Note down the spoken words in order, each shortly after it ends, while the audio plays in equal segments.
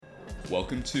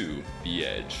Welcome to The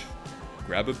Edge.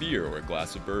 Grab a beer or a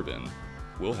glass of bourbon.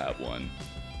 We'll have one.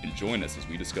 And join us as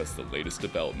we discuss the latest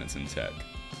developments in tech.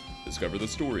 Discover the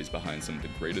stories behind some of the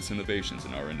greatest innovations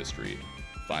in our industry.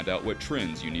 Find out what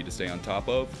trends you need to stay on top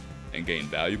of, and gain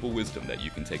valuable wisdom that you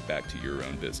can take back to your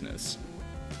own business.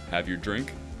 Have your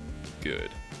drink? Good.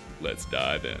 Let's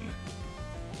dive in.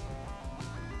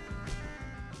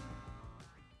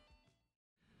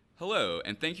 Hello,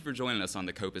 and thank you for joining us on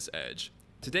the Kopis Edge.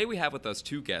 Today we have with us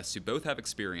two guests who both have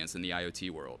experience in the IoT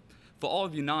world. For all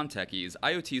of you non-techies,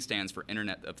 IoT stands for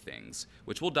Internet of Things,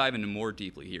 which we'll dive into more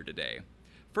deeply here today.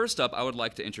 First up, I would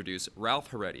like to introduce Ralph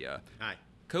Heredia, Hi.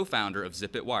 co-founder of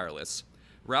Zipit Wireless.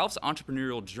 Ralph's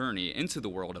entrepreneurial journey into the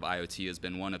world of IoT has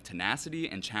been one of tenacity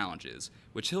and challenges,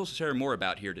 which he'll share more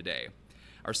about here today.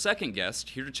 Our second guest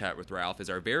here to chat with Ralph is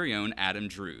our very own Adam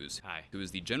Drews, Hi. who is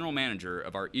the general manager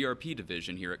of our ERP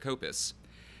division here at Kopis.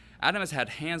 Adam has had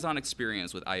hands-on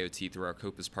experience with IoT through our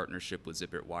Kopis partnership with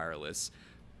Zipit Wireless.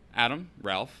 Adam,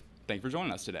 Ralph, thank you for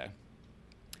joining us today.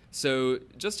 So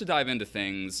just to dive into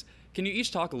things, can you each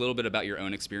talk a little bit about your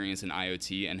own experience in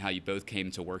IoT and how you both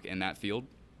came to work in that field?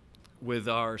 With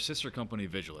our sister company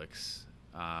Vigilix,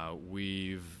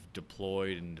 we've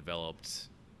deployed and developed,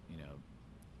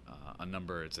 a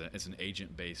number. It's an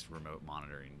agent-based remote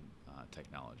monitoring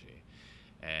technology,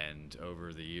 and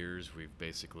over the years, we've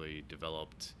basically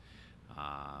developed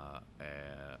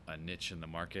a niche in the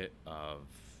market of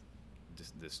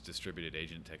this distributed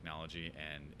agent technology,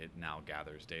 and it now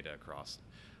gathers data across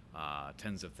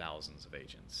tens of thousands of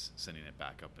agents, sending it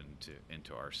back up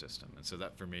into our system. And so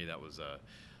that, for me, that was a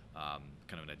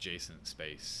kind of an adjacent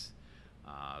space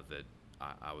that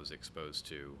I was exposed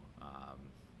to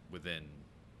within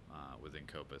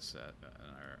Kopis in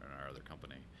our other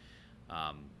company.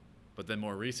 But then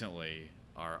more recently,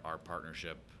 our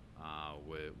partnership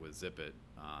with Zipit,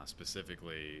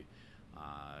 specifically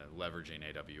leveraging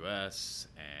AWS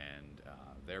and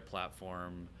their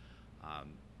platform,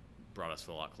 brought us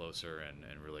a lot closer and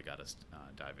really got us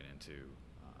diving into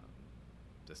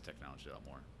this technology a lot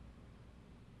more.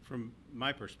 From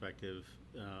my perspective,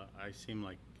 I seem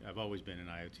like I've always been in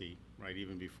IoT, right?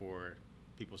 Even before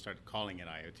people started calling it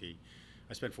IoT.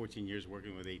 I spent 14 years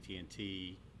working with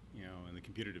AT&T, in the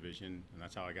computer division, and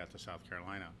that's how I got to South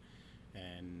Carolina.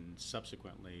 And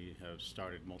subsequently have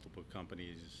started multiple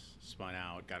companies, spun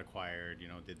out, got acquired,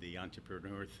 did the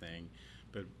entrepreneur thing,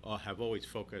 but have always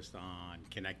focused on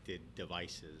connected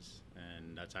devices.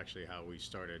 And that's actually how we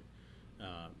started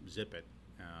Zipit.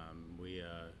 We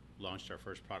launched our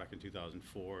first product in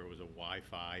 2004. It was a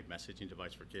Wi-Fi messaging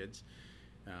device for kids.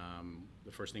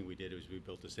 The first thing we did was we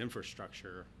built this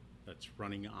infrastructure that's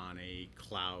running on a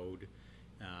cloud,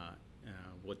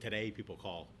 what today people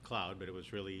call cloud, but it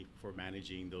was really for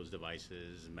managing those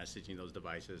devices, messaging those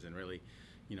devices, and really,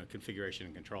 configuration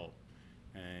and control.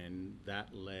 And that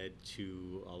led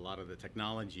to a lot of the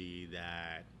technology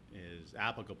that is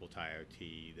applicable to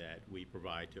IoT that we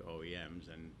provide to OEMs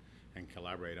and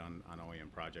collaborate on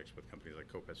OEM projects with companies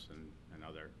like Kopis and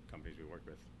other companies we work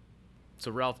with.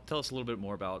 So Ralph, tell us a little bit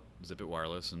more about Zipit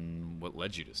Wireless and what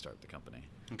led you to start the company.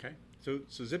 Okay, so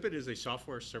Zipit is a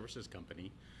software services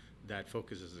company that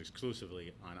focuses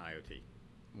exclusively on IoT.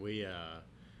 We,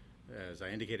 as I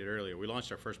indicated earlier, we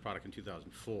launched our first product in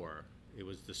 2004. It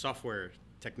was the software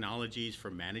technologies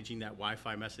for managing that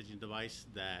Wi-Fi messaging device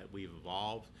that we've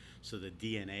evolved. So the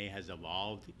DNA has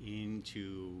evolved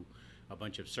into a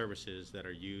bunch of services that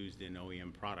are used in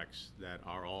OEM products that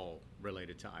are all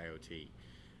related to IoT.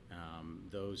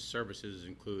 Those services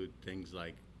include things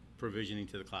like provisioning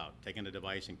to the cloud, taking a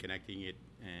device and connecting it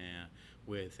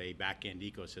with a back-end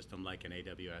ecosystem like an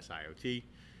AWS IoT,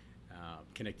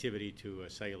 connectivity to a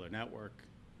cellular network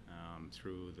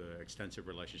through the extensive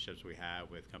relationships we have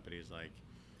with companies like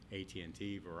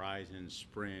AT&T, Verizon,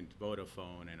 Sprint,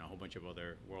 Vodafone, and a whole bunch of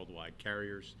other worldwide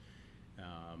carriers.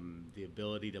 The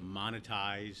ability to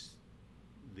monetize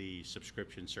the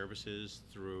subscription services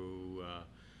through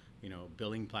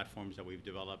billing platforms that we've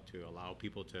developed to allow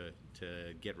people to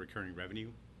get recurring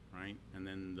revenue, right? And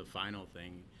then the final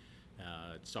thing,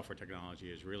 software technology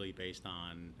is really based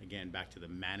on, again, back to the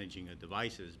managing of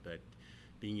devices, but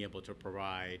being able to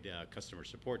provide customer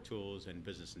support tools and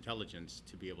business intelligence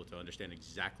to be able to understand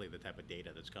exactly the type of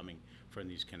data that's coming from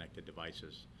these connected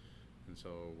devices. And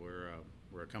so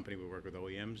we're a company, we work with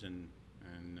OEMs, and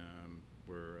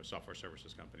we're a software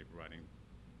services company providing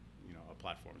a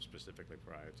platform specifically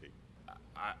for IoT.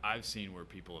 I've seen where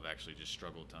people have actually just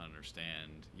struggled to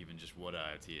understand even just what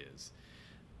IoT is.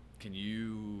 Can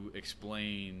you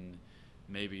explain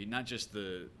maybe not just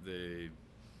the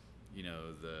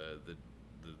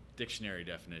dictionary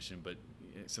definition, but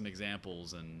some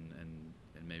examples and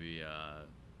maybe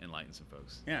enlighten some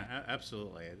folks. Yeah,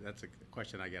 absolutely. That's a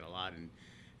question I get a lot,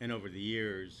 and over the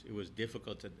years, it was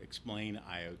difficult to explain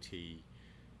IoT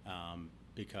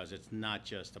because it's not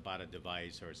just about a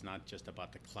device, or it's not just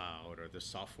about the cloud or the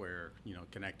software,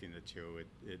 connecting the two.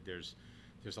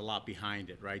 There's a lot behind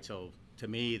it, right? So to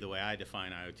me, the way I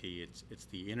define IoT, it's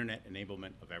the internet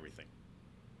enablement of everything,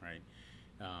 right?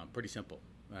 Pretty simple.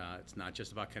 It's not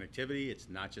just about connectivity. It's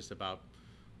not just about,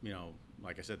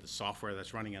 like I said, the software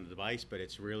that's running on the device, but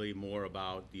it's really more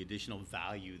about the additional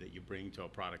value that you bring to a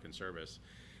product and service.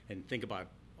 And think about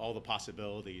all the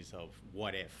possibilities of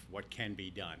what can be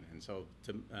done. And so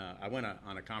I went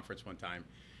on a conference one time,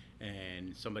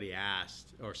 and somebody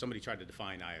tried to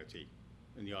define IoT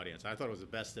in the audience. I thought it was the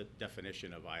best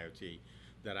definition of IoT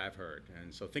that I've heard.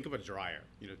 And so think of a dryer.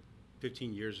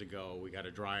 15 years ago, we got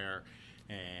a dryer,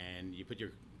 and you put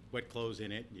your wet clothes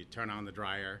in it, you turn on the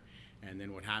dryer, and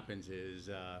then what happens is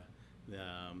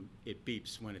it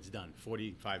beeps when it's done,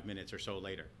 45 minutes or so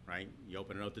later, right? You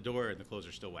open it out the door, and the clothes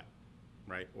are still wet,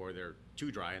 right? Or they're too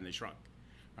dry and they shrunk,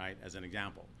 right, as an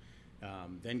example.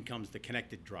 Then comes the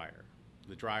connected dryer,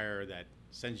 the dryer that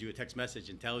sends you a text message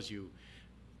and tells you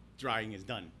drying is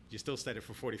done. You still set it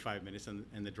for 45 minutes,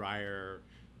 and the dryer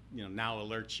now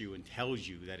alerts you and tells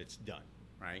you that it's done,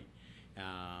 right?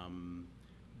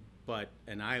 But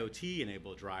an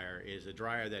IoT-enabled dryer is a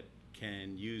dryer that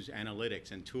can use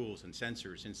analytics and tools and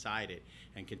sensors inside it,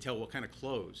 and can tell what kind of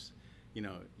clothes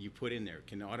you put in there,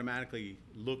 can automatically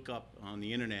look up on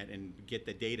the internet and get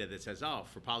the data that says, oh,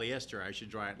 for polyester, I should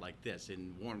dry it like this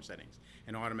in warm settings,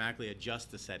 and automatically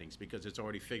adjust the settings because it's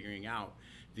already figuring out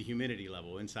the humidity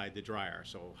level inside the dryer,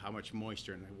 so how much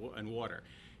moisture and water.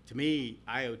 To me,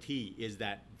 IoT is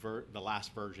the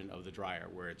last version of the dryer,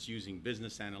 where it's using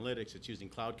business analytics, it's using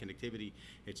cloud connectivity,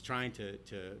 it's trying to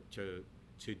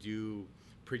do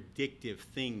predictive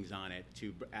things on it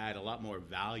to add a lot more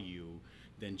value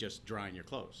than just drying your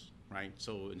clothes, right?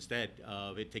 So instead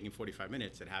of it taking 45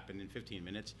 minutes, it happened in 15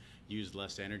 minutes, used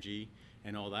less energy,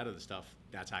 and all that other stuff.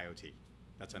 That's IoT.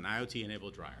 That's an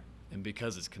IoT-enabled dryer. And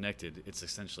because it's connected, it's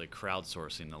essentially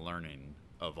crowdsourcing the learning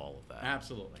of all of that.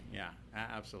 Absolutely, yeah,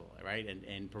 absolutely, right?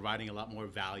 And providing a lot more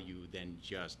value than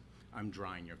just, I'm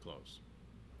drying your clothes.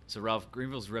 So Ralph,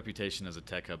 Greenville's reputation as a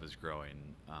tech hub is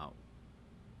growing,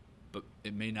 but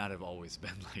it may not have always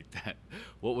been like that.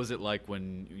 What was it like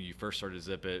when you first started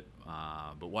Zipit?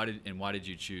 But why did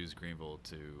you choose Greenville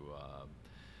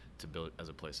to build as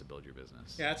a place to build your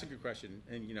business? Yeah, that's a good question.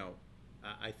 And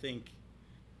I think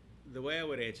the way I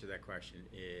would answer that question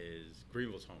is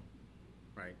Greenville's home,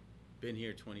 right? Been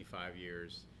here 25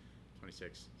 years,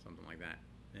 26, something like that.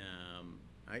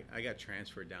 I got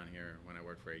transferred down here when I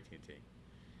worked for AT&T,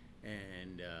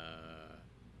 and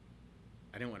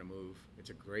I didn't want to move. It's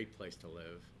a great place to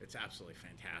live. It's absolutely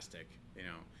fantastic.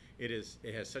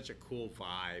 It has such a cool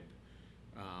vibe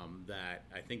that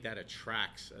I think that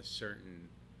attracts a certain,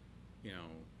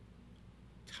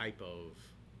 type of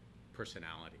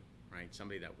personality, right?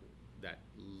 Somebody that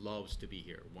loves to be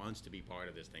here, wants to be part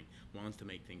of this thing, wants to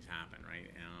make things happen,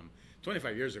 right?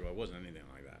 25 years ago, it wasn't anything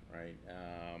like that, right?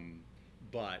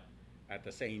 But at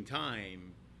the same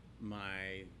time,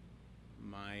 my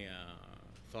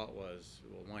thought was,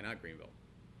 well, why not Greenville?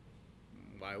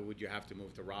 Why would you have to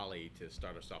move to Raleigh to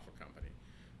start a software company?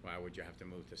 Why would you have to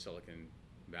move to Silicon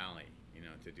Valley,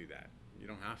 to do that? You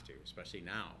don't have to, especially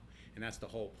now. And that's the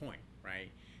whole point,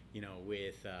 right?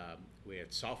 With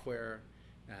software,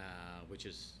 which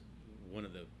is one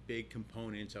of the big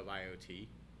components of IoT,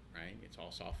 right? It's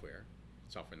all software.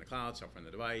 Software in the cloud, software in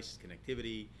the device,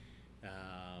 connectivity,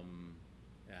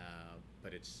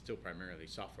 but it's still primarily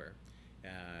software,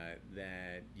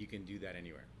 that you can do that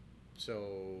anywhere.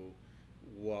 So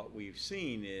what we've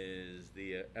seen is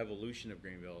the evolution of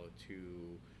Greenville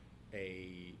to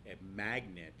a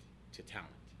magnet to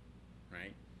talent,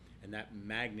 right? And that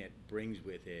magnet brings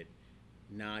with it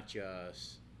not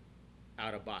just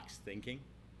out-of-box thinking,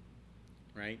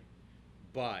 right?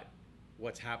 But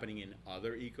what's happening in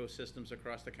other ecosystems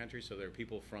across the country. So there are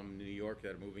people from New York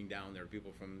that are moving down. There are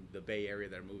people from the Bay Area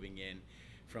that are moving in,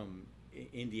 from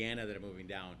Indiana that are moving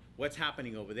down. What's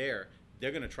happening over there,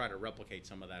 they're going to try to replicate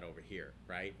some of that over here,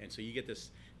 right? And so you get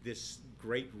this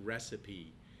great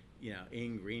recipe,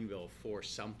 in Greenville for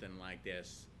something like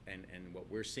this. And what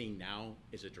we're seeing now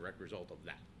is a direct result of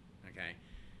that, okay?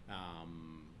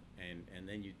 And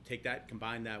then you take that,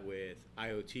 combine that with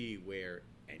IoT, where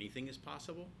anything is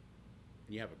possible,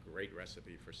 and you have a great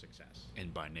recipe for success.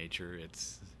 And by nature,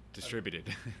 it's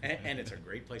distributed. And it's a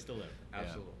great place to live,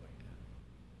 absolutely.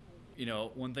 Yeah.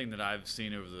 One thing that I've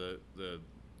seen over the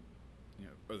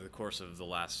over the course of the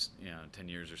last 10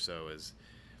 years or so is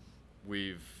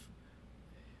we've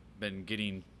been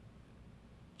getting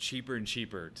cheaper and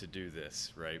cheaper to do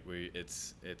this, right?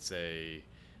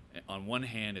 On one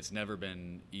hand, it's never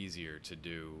been easier to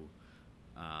do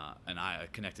a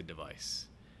connected device,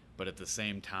 but at the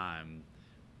same time,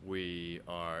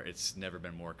 it's never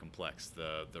been more complex.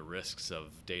 The risks of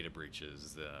data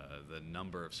breaches, the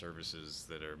number of services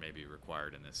that are maybe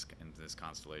required in this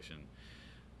constellation.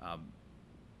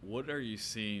 What are you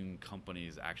seeing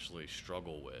companies actually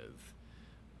struggle with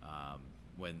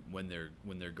when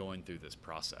they're going through this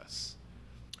process?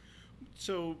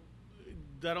 So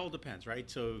that all depends, right?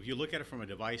 So if you look at it from a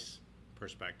device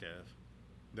perspective,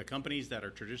 the companies that are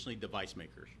traditionally device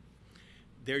makers,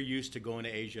 they're used to going to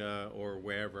Asia or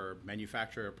wherever,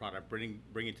 manufacture a product, bring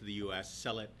it to the U.S.,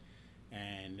 sell it,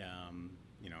 and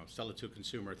sell it to a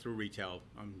consumer through retail.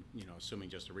 I'm assuming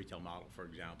just a retail model, for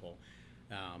example,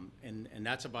 and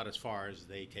that's about as far as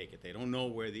they take it. They don't know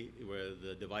where the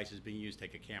device is being used.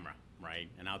 Take a camera, right?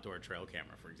 An outdoor trail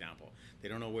camera, for example. They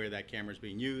don't know where that camera is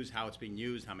being used, how it's being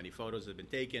used, how many photos have been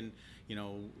taken,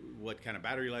 what kind of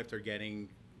battery life they're getting,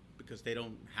 because they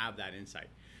don't have that insight.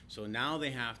 So now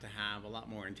they have to have a lot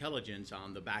more intelligence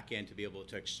on the back end to be able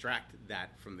to extract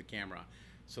that from the camera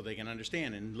so they can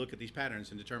understand and look at these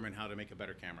patterns and determine how to make a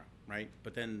better camera, right?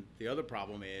 But then the other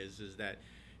problem is that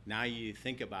now you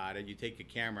think about it, you take a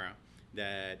camera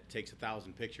that takes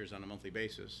 1,000 pictures on a monthly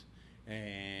basis,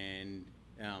 and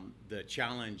the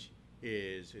challenge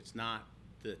is it's not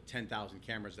the 10,000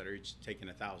 cameras that are each taking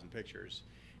 1,000 pictures.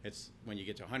 It's when you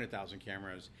get to 100,000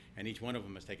 cameras and each one of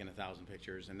them is taking 1,000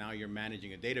 pictures, and now you're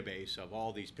managing a database of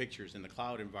all these pictures in the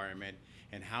cloud environment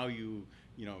and how you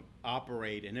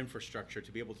operate an infrastructure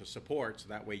to be able to support, so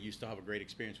that way you still have a great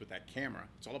experience with that camera.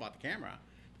 It's all about the camera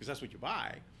because that's what you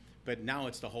buy. But now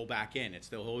it's the whole back end, it's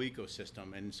the whole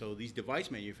ecosystem, and so these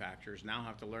device manufacturers now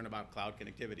have to learn about cloud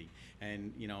connectivity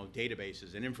and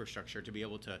databases and infrastructure to be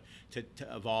able to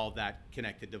evolve that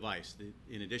connected device.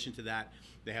 In addition to that,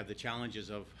 they have the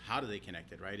challenges of how do they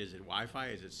connect it, right? Is it Wi-Fi?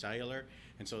 Is it cellular?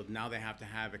 And so now they have to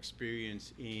have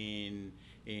experience in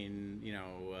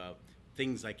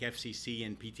things like FCC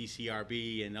and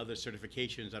PTCRB and other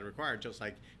certifications that are required, just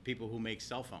like people who make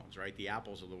cell phones, right? The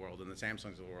Apples of the world and the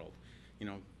Samsungs of the world.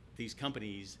 These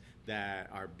companies that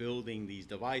are building these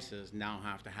devices now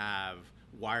have to have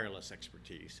wireless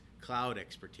expertise, cloud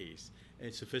expertise,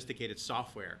 and sophisticated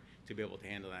software to be able to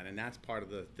handle that. And that's part of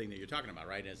the thing that you're talking about,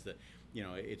 right? Is that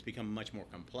it's become much more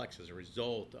complex as a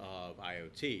result of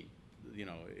IoT.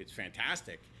 It's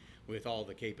fantastic with all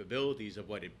the capabilities of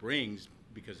what it brings,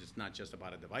 because it's not just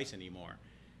about a device anymore.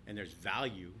 And there's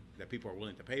value that people are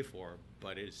willing to pay for,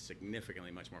 but it is significantly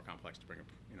much more complex to bring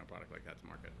a product like that to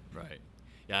market. Right.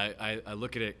 Yeah, I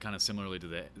look at it kind of similarly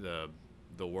to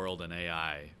the world in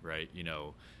AI, right?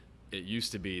 It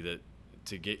used to be that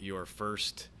to get your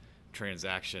first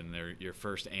transaction or your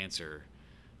first answer,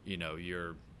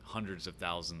 you're hundreds of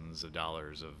thousands of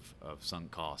dollars of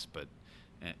sunk cost. But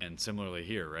and similarly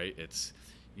here, right? It's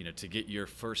to get your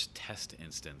first test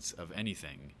instance of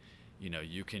anything,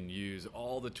 you can use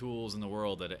all the tools in the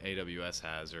world that AWS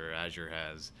has or Azure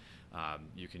has.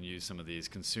 You can use some of these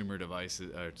consumer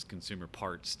devices, consumer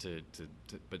parts to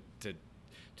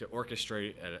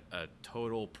orchestrate a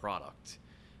total product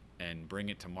and bring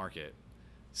it to market.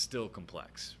 Still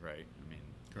complex, right?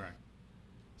 Correct.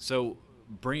 So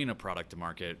bringing a product to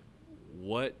market,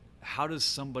 how does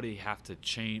somebody have to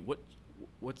change?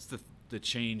 What's the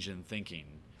change in thinking?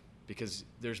 Because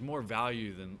there's more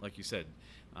value than, like you said,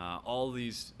 all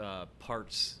these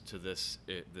parts to this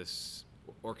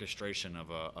orchestration of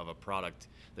a product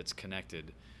that's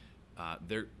connected.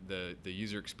 The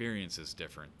user experience is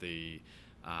different. The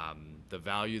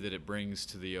value that it brings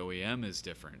to the OEM is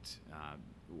different.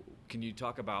 Can you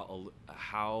talk about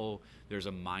how there's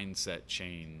a mindset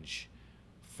change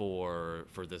for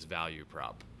this value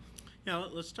prop? Yeah,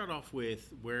 let's start off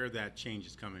with where that change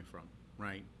is coming from,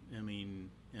 right?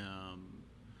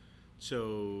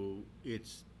 So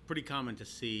it's pretty common to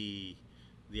see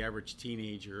the average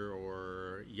teenager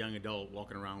or young adult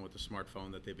walking around with a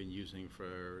smartphone that they've been using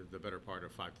for the better part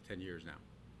of 5 to 10 years now,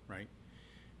 right?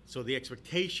 So the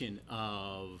expectation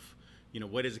of,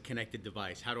 what is a connected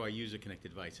device? How do I use a connected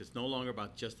device? It's no longer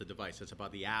about just the device. It's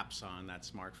about the apps on that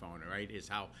smartphone, right? Is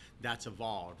how that's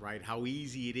evolved, right? How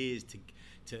easy it is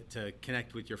to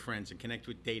connect with your friends and connect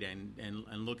with data and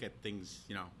look at things,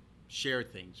 share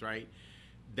things, right?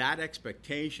 That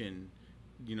expectation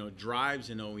drives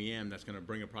an OEM that's going to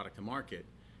bring a product to market,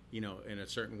 in a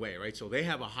certain way, right? So they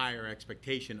have a higher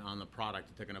expectation on the product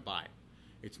that they're going to buy.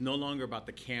 It's no longer about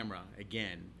the camera,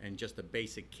 again, and just a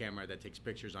basic camera that takes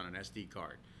pictures on an SD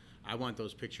card. I want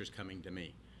those pictures coming to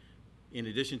me. in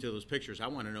addition to those pictures, I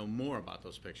want to know more about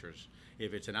those pictures.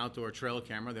 If it's an outdoor trail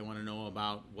camera, they want to know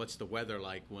about what's the weather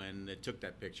like when it took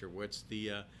that picture. What's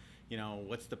the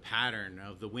what's the pattern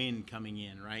of the wind coming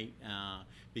in, right?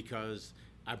 Because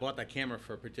I bought that camera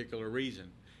for a particular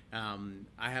reason.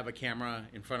 I have a camera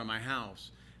in front of my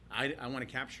house. I want to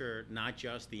capture not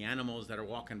just the animals that are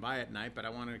walking by at night, but I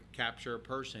want to capture a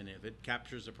person. If it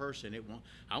captures a person,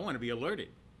 I want to be alerted,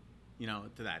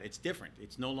 to that. It's different.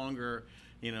 It's no longer,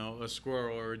 a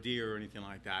squirrel or a deer or anything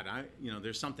like that.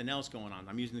 There's something else going on.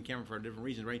 I'm using the camera for a different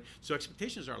reason, right? So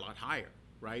expectations are a lot higher,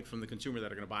 right, from the consumer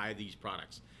that are going to buy these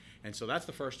products. And so that's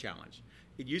the first challenge.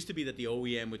 It used to be that the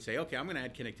OEM would say, okay, I'm going to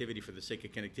add connectivity for the sake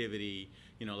of connectivity.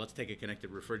 Let's take a connected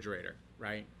refrigerator,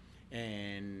 right?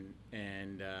 And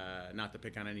not to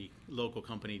pick on any local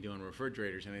company doing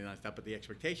refrigerators and anything like that, but the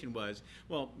expectation was,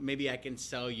 well, maybe I can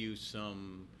sell you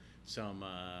some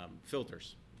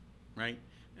filters, right?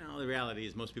 Now, the reality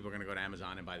is most people are going to go to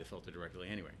Amazon and buy the filter directly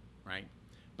anyway, right?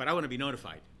 But I want to be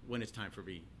notified when it's time for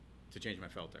me to change my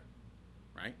filter,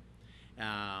 right?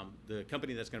 The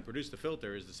company that's going to produce the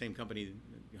filter is the same company,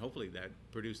 hopefully, that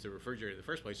produced the refrigerator in the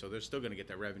first place. So they're still going to get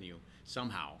their revenue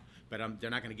somehow, but they're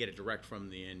not going to get it direct from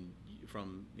the end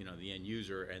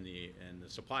user and the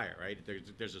supplier, right?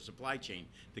 There's a supply chain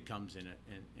that comes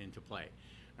into play,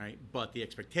 right? But the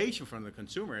expectation from the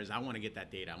consumer is, I want to get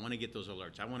that data, I want to get those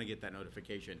alerts, I want to get that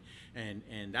notification,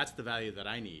 and that's the value that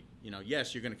I need.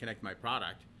 Yes, you're going to connect my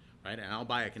product, right? And I'll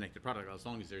buy a connected product as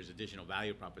long as there's additional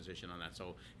value proposition on that.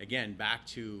 So again, back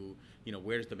to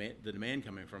where's the demand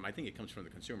coming from? I think it comes from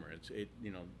the consumer.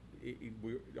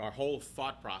 Our whole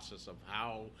thought process of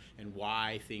how and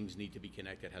why things need to be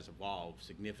connected has evolved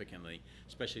significantly,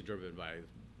 especially driven by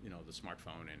the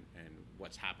smartphone and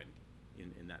what's happened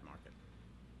in that market.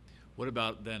 What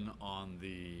about then on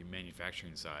the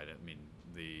manufacturing side? I mean,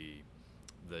 the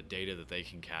data that they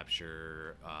can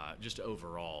capture, just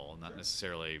overall, not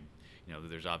necessarily,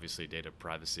 there's obviously data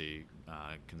privacy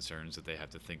concerns that they have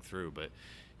to think through, but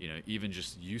even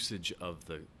just usage of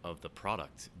the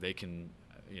product, they can,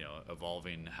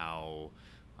 evolving how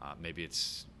maybe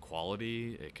it's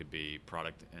quality, it could be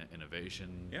product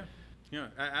innovation. Yeah,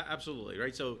 absolutely,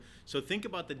 right? So think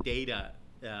about the data.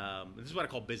 This is what I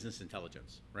call business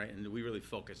intelligence, right? And we really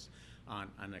focus on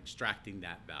extracting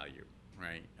that value,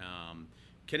 right?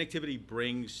 Connectivity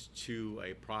brings to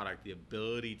a product the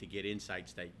ability to get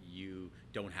insights that you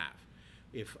don't have.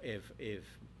 If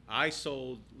I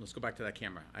sold, let's go back to that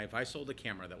camera. If I sold a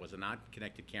camera that was a not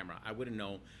connected camera, I wouldn't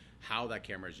know how that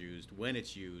camera is used, when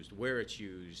it's used, where it's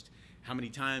used, how many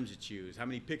times it's used, how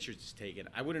many pictures it's taken.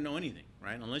 I wouldn't know anything,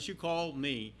 right? Unless you called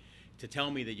me to tell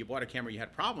me that you bought a camera, you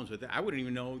had problems with it, I wouldn't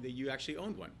even know that you actually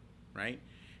owned one, right?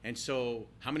 And so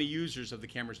how many users of the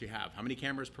cameras do you have? How many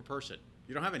cameras per person?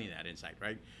 You don't have any of that insight,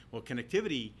 right? Well,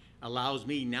 connectivity allows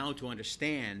me now to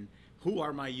understand who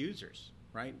are my users,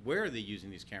 right? Where are they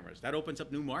using these cameras? That opens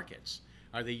up new markets.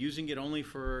 Are they using it only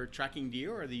for tracking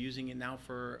deer, or are they using it now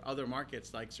for other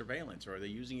markets like surveillance, or are they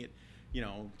using it,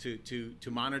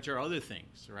 to monitor other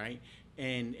things, right?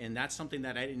 And that's something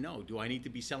that I didn't know. Do I need to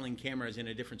be selling cameras in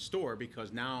a different store,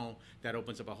 because now that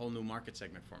opens up a whole new market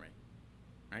segment for me,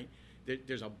 right?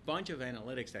 There's a bunch of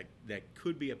analytics that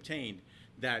could be obtained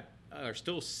that are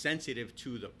still sensitive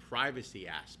to the privacy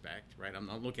aspect, right? I'm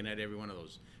not looking at every one of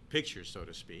those pictures, so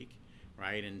to speak,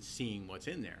 right, and seeing what's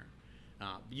in there.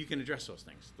 You can address those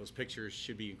things. Those pictures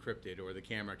should be encrypted, or the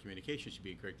camera communication should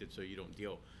be encrypted, so you don't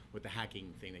deal with the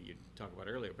hacking thing that you talked about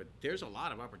earlier. But there's a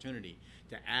lot of opportunity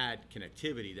to add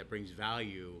connectivity that brings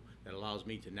value, that allows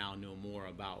me to now know more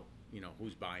about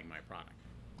who's buying my product.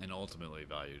 And ultimately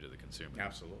value to the consumer.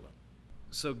 Absolutely.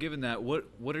 So given that,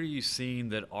 what are you seeing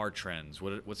that are trends?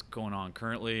 What's going on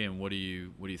currently, and what do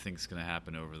you think is going to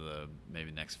happen over the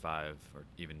maybe next 5 or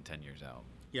even 10 years out?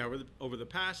 Yeah, over the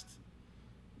past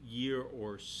year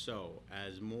or so,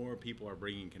 as more people are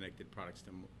bringing connected products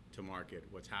to market,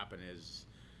 what's happened is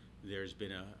there's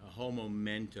been a whole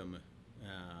momentum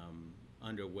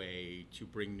underway to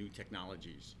bring new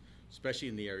technologies, especially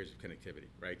in the areas of connectivity,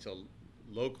 right? So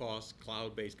low-cost,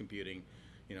 cloud-based computing,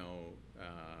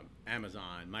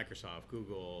 Amazon, Microsoft,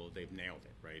 Google, they've nailed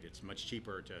it, right? It's much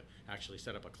cheaper to actually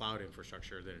set up a cloud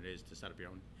infrastructure than it is to set up your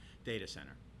own data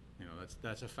center.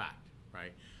 That's a fact,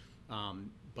 right?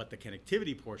 But the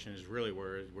connectivity portion is really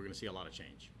where we're going to see a lot of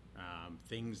change.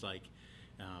 Things like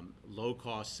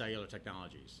low-cost cellular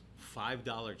technologies, $5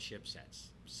 chipsets,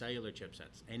 cellular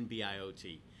chipsets,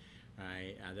 NB-IoT,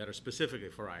 right, that are specifically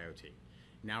for IoT,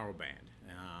 narrowband,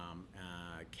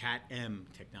 Cat-M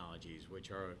technologies, which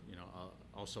are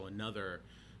also another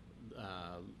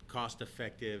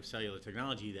cost-effective cellular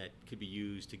technology that could be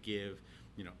used to give,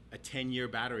 a 10-year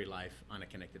battery life on a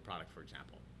connected product, for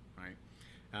example, right?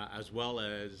 As well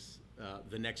as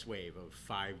the next wave of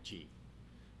 5G.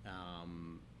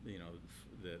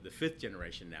 The fifth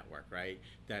generation network, right?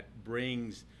 That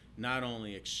brings not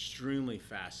only extremely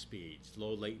fast speeds,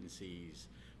 low latencies,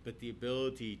 but the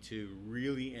ability to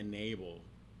really enable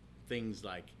things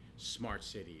like smart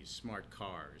cities, smart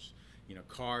cars,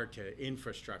 car to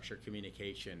infrastructure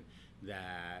communication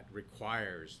that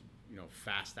requires,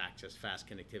 fast access, fast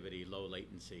connectivity, low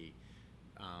latency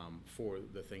for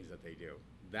the things that they do.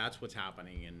 That's what's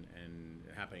happening and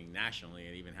happening nationally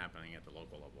and even happening at the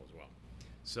local level as well.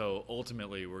 So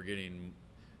ultimately, we're getting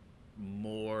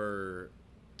more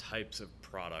types of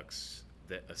products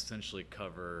that essentially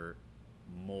cover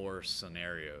more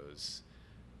scenarios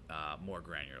more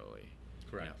granularly.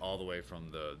 Correct. All the way from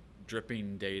the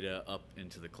dripping data up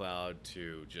into the cloud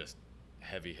to just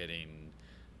heavy hitting,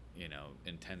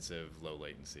 intensive low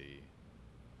latency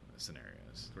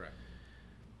scenarios. Correct.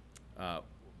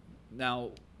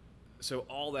 Now, so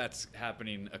all that's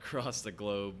happening across the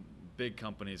globe, big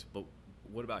companies, but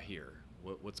what about here?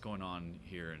 What's going on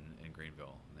here in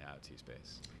Greenville in the IoT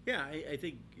space? Yeah, I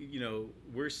think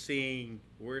we're seeing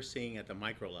at the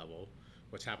micro level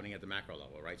what's happening at the macro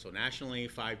level, right? So nationally,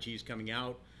 5G is coming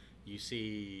out. You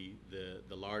see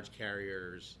the large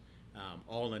carriers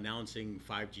all announcing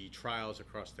 5G trials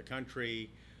across the country.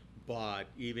 But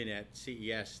even at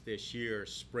CES this year,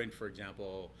 Sprint, for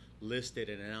example, listed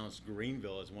and announced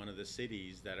Greenville as one of the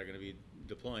cities that are going to be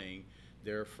deploying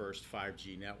their first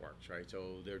 5G networks, right?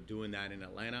 So they're doing that in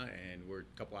Atlanta, and we're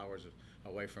a couple hours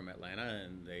away from Atlanta,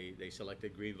 and they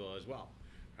selected Greenville as well,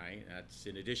 right? That's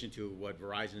in addition to what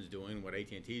Verizon's doing, what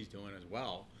AT&T is doing as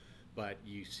well. But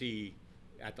you see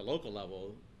at the local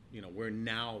level, we're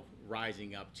now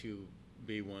rising up to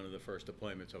be one of the first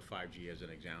deployments of 5G as an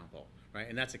example, right?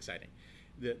 And that's exciting.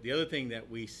 The other thing that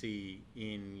we see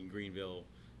in Greenville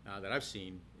that I've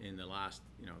seen in the last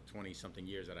 20-something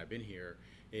years that I've been here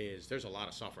is there's a lot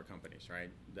of software companies, right,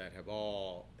 that have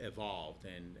all evolved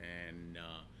and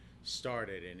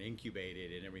started and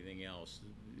incubated and everything else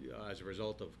as a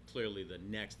result of clearly the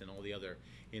Next and all the other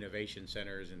innovation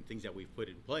centers and things that we've put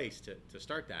in place to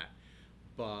start that.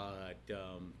 But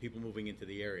people moving into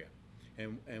the area.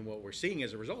 And what we're seeing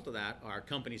as a result of that are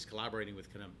companies collaborating with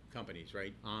companies,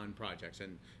 right, on projects.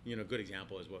 And, a good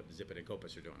example is what Zipit and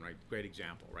Kopis are doing, right? Great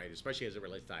example, right, especially as it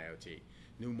relates to IoT.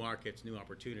 New markets, new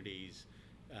opportunities,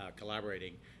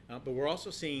 collaborating. But we're also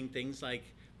seeing things like,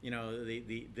 the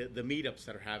meetups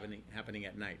that are happening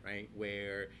at night, right,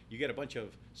 where you get a bunch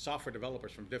of software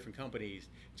developers from different companies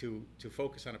to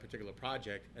focus on a particular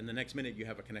project, and the next minute you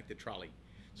have a connected trolley.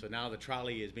 So now the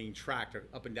trolley is being tracked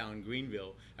up and down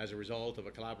Greenville as a result of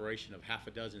a collaboration of half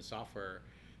a dozen software,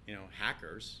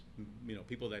 hackers,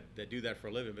 people that do that for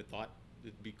a living, but thought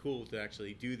it'd be cool to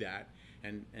actually do that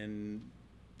and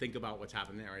think about what's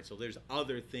happening there, right? So there's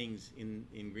other things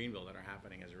in Greenville that are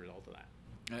happening as a result of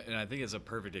that. And I think it's a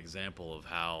perfect example of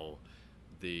how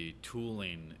the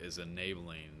tooling is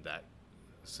enabling that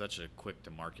such a quick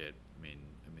to market. I mean,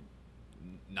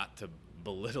 not to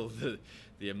belittle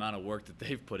the amount of work that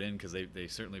they've put in, because they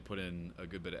certainly put in a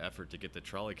good bit of effort to get the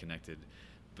trolley connected,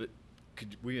 but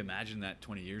could we imagine that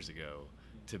 20 years ago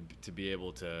to be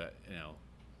able to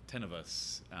 10 of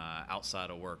us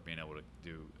outside of work being able to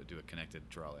do a connected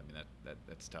trolley? I mean,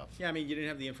 that's tough. Yeah, I mean, you didn't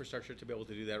have the infrastructure to be able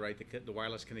to do that, right? The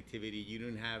wireless connectivity, you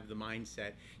didn't have the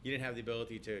mindset, you didn't have the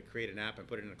ability to create an app and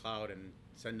put it in the cloud and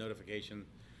send notification,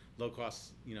 low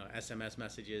cost, SMS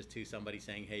messages to somebody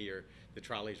saying, hey, the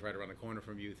trolley's right around the corner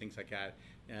from you, things like that.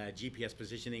 GPS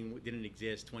positioning didn't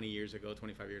exist 20 years ago,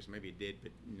 25 years, maybe it did,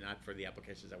 but not for the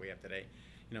applications that we have today.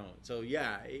 So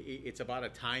yeah, it's about a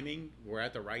timing. We're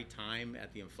at the right time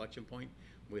at the inflection point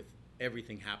with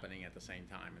everything happening at the same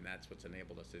time, and that's what's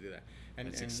enabled us to do that. And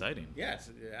it's exciting. Yes,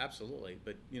 absolutely.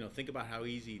 But think about how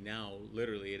easy now,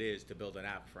 literally, it is to build an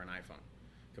app for an iPhone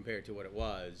compared to what it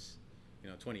was,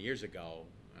 20 years ago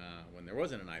when there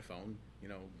wasn't an iPhone.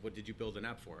 What did you build an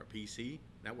app for? A PC?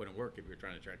 That wouldn't work if you're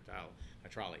trying to track a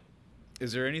trolley.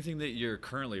 Is there anything that you're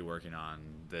currently working on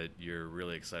that you're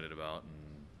really excited about and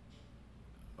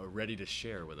are ready to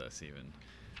share with us even?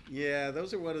 Yeah,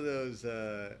 those are one of those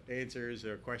answers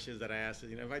or questions that I ask.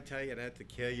 If I tell you, I'd have to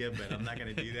kill you, but I'm not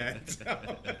going to do that.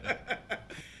 So.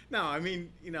 No, I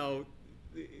mean,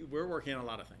 we're working on a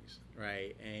lot of things,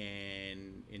 right?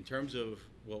 And in terms of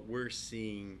what we're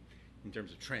seeing in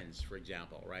terms of trends, for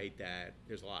example, right, that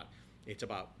there's a lot. It's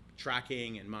about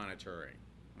tracking and monitoring,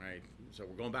 right? So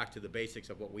we're going back to the basics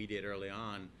of what we did early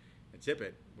on at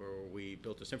Zipit, where we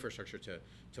built this infrastructure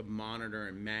to monitor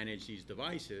and manage these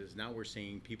devices. Now we're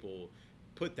seeing people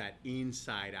put that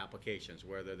inside applications,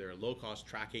 whether they're low-cost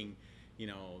tracking,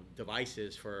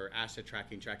 devices for asset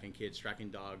tracking, tracking kids, tracking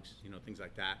dogs, things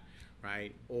like that,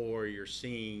 right? Or you're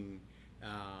seeing,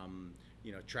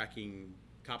 tracking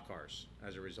cop cars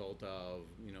as a result of,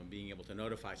 being able to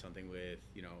notify something with,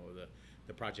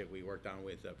 the project we worked on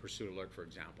with Pursuit Alert, for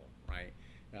example, right?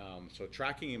 So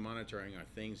tracking and monitoring are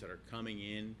things that are coming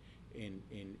in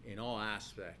all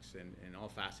aspects and all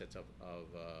facets of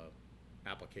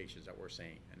applications that we're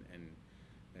seeing,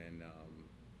 and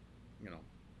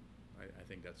I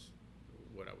think that's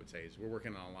what I would say is we're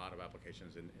working on a lot of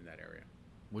applications in that area.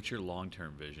 What's your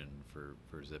long-term vision for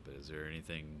Zipit? Is there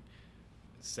anything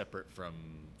separate from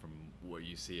what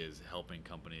you see as helping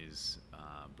companies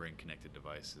bring connected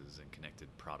devices and connected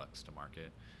products to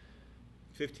market?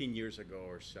 15 years ago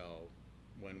or so,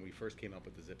 when we first came up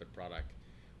with the Zipit product,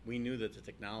 we knew that the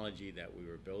technology that we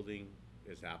were building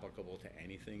is applicable to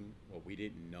anything. What we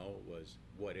didn't know was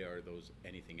what are those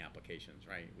anything applications,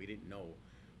 right? We didn't know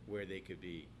where they could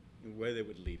be, where they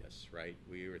would lead us, right?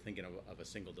 We were thinking of a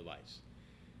single device.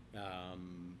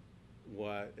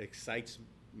 What excites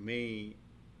me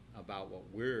about what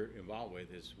we're involved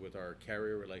with is with our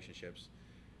carrier relationships,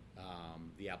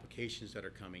 the applications that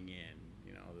are coming in,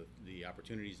 the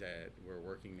opportunities that we're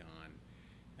working on.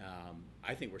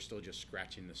 I think we're still just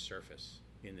scratching the surface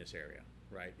in this area,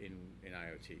 right, in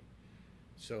IoT.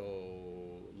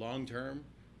 So long term,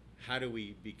 how do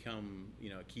we become,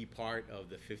 a key part of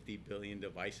the 50 billion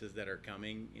devices that are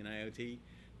coming in IoT?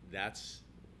 That's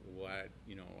what,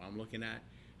 I'm looking at.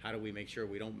 How do we make sure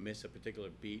we don't miss a particular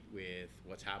beat with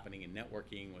what's happening in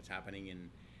networking, what's happening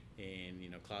in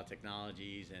cloud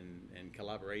technologies and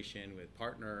collaboration with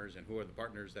partners, and who are the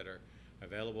partners that are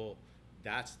available?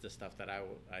 That's the stuff that I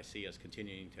see us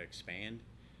continuing to expand,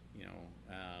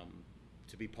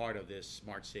 to be part of this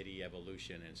smart city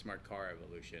evolution and smart car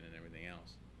evolution and everything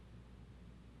else.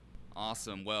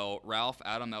 Awesome. Well, Ralph,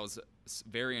 Adam, that was a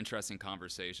very interesting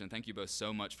conversation. Thank you both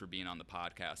so much for being on the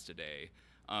podcast today.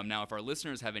 Now, if our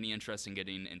listeners have any interest in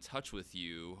getting in touch with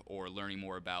you or learning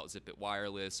more about Zipit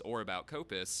Wireless or about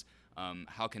Kopis,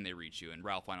 how can they reach you? And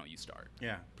Ralph, why don't you start?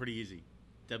 Yeah, pretty easy.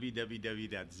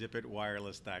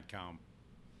 www.zipitwireless.com.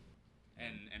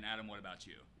 And Adam, what about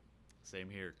you? Same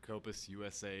here,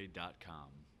 kopisusa.com,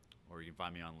 or you can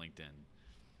find me on LinkedIn.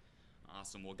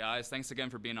 Awesome. Well, guys, thanks again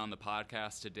for being on the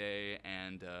podcast today,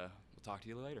 and we'll talk to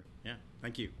you later. Yeah,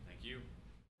 thank you. Thank you.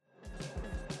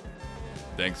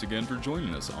 Thanks again for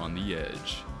joining us on The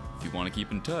Edge. If you want to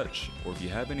keep in touch, or if you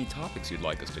have any topics you'd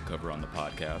like us to cover on the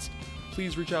podcast,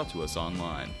 please reach out to us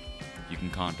online. You can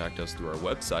contact us through our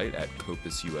website at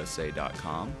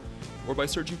kopisusa.com or by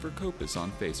searching for Kopis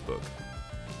on Facebook.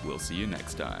 We'll see you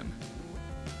next time.